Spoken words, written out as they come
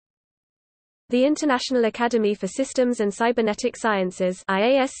The International Academy for Systems and Cybernetic Sciences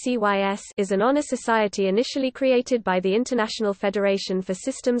 (IASCYS) is an honor society initially created by the International Federation for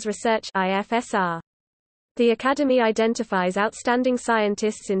Systems Research (IFSR). The Academy identifies outstanding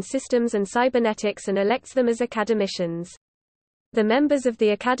scientists in systems and cybernetics and elects them as academicians. The members of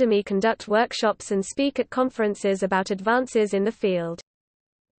the Academy conduct workshops and speak at conferences about advances in the field.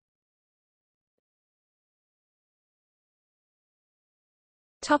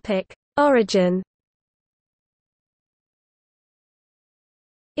 Origin.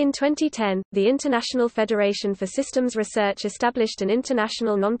 In 2010, the International Federation for Systems Research established an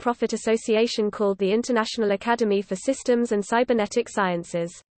international non-profit association called the International Academy for Systems and Cybernetic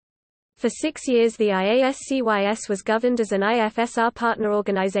Sciences. For 6 years the IASCYS was governed as an IFSR partner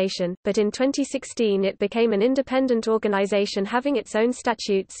organization, but in 2016 it became an independent organization having its own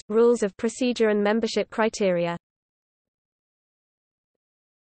statutes, rules of procedure and membership criteria.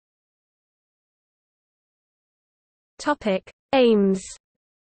 Aims.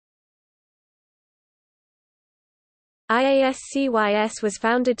 IASCYS was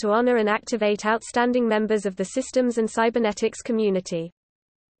founded to honor and activate outstanding members of the systems and cybernetics community.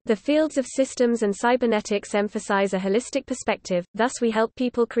 The fields of systems and cybernetics emphasize a holistic perspective, thus we help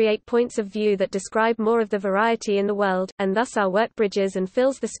people create points of view that describe more of the variety in the world, and thus our work bridges and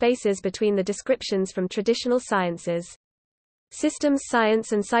fills the spaces between the descriptions from traditional sciences. Systems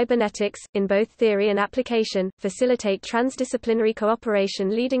science and cybernetics, in both theory and application, facilitate transdisciplinary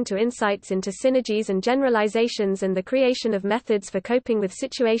cooperation leading to insights into synergies and generalizations and the creation of methods for coping with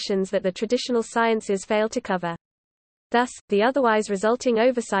situations that the traditional sciences fail to cover. Thus, the otherwise resulting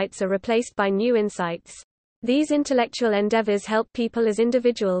oversights are replaced by new insights. These intellectual endeavors help people as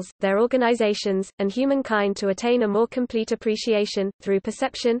individuals, their organizations, and humankind to attain a more complete appreciation, through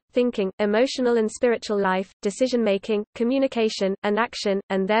perception, thinking, emotional and spiritual life, decision-making, communication, and action,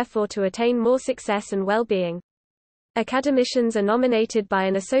 and therefore to attain more success and well-being. Academicians are nominated by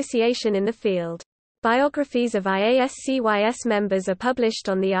an association in the field. Biographies of IASCYS members are published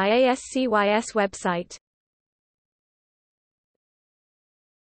on the IASCYS website.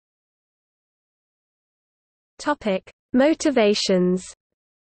 Motivations.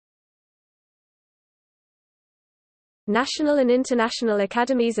 National and international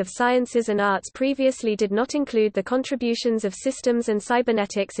academies of sciences and arts previously did not include the contributions of systems and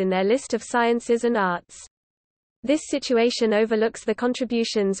cybernetics in their list of sciences and arts. This situation overlooks the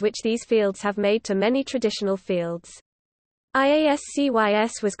contributions which these fields have made to many traditional fields.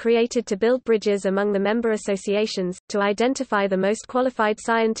 IASCYS was created to build bridges among the member associations, to identify the most qualified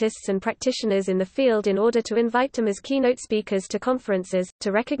scientists and practitioners in the field in order to invite them as keynote speakers to conferences,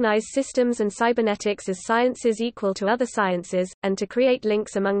 to recognize systems and cybernetics as sciences equal to other sciences, and to create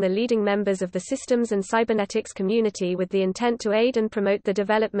links among the leading members of the systems and cybernetics community with the intent to aid and promote the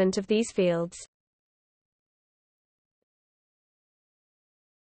development of these fields.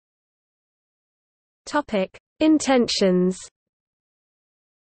 Intentions.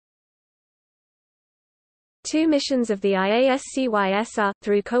 Two missions of the IASCYS are,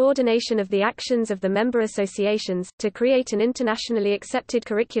 through coordination of the actions of the member associations, to create an internationally accepted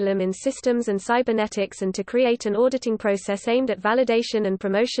curriculum in systems and cybernetics and to create an auditing process aimed at validation and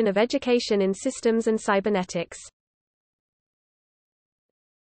promotion of education in systems and cybernetics.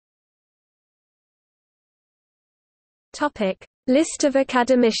 List of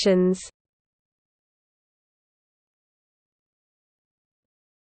Academicians.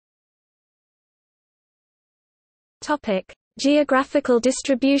 Geographical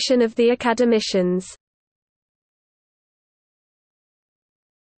distribution of the academicians.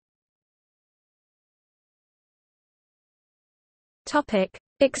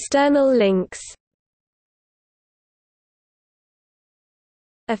 External links.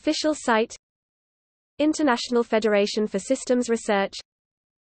 Official site. International Federation for Systems Research,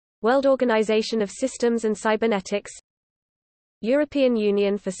 World Organization of Systems and Cybernetics, European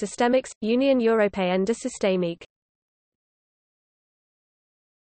Union for Systemics, Union Européenne de Systémique.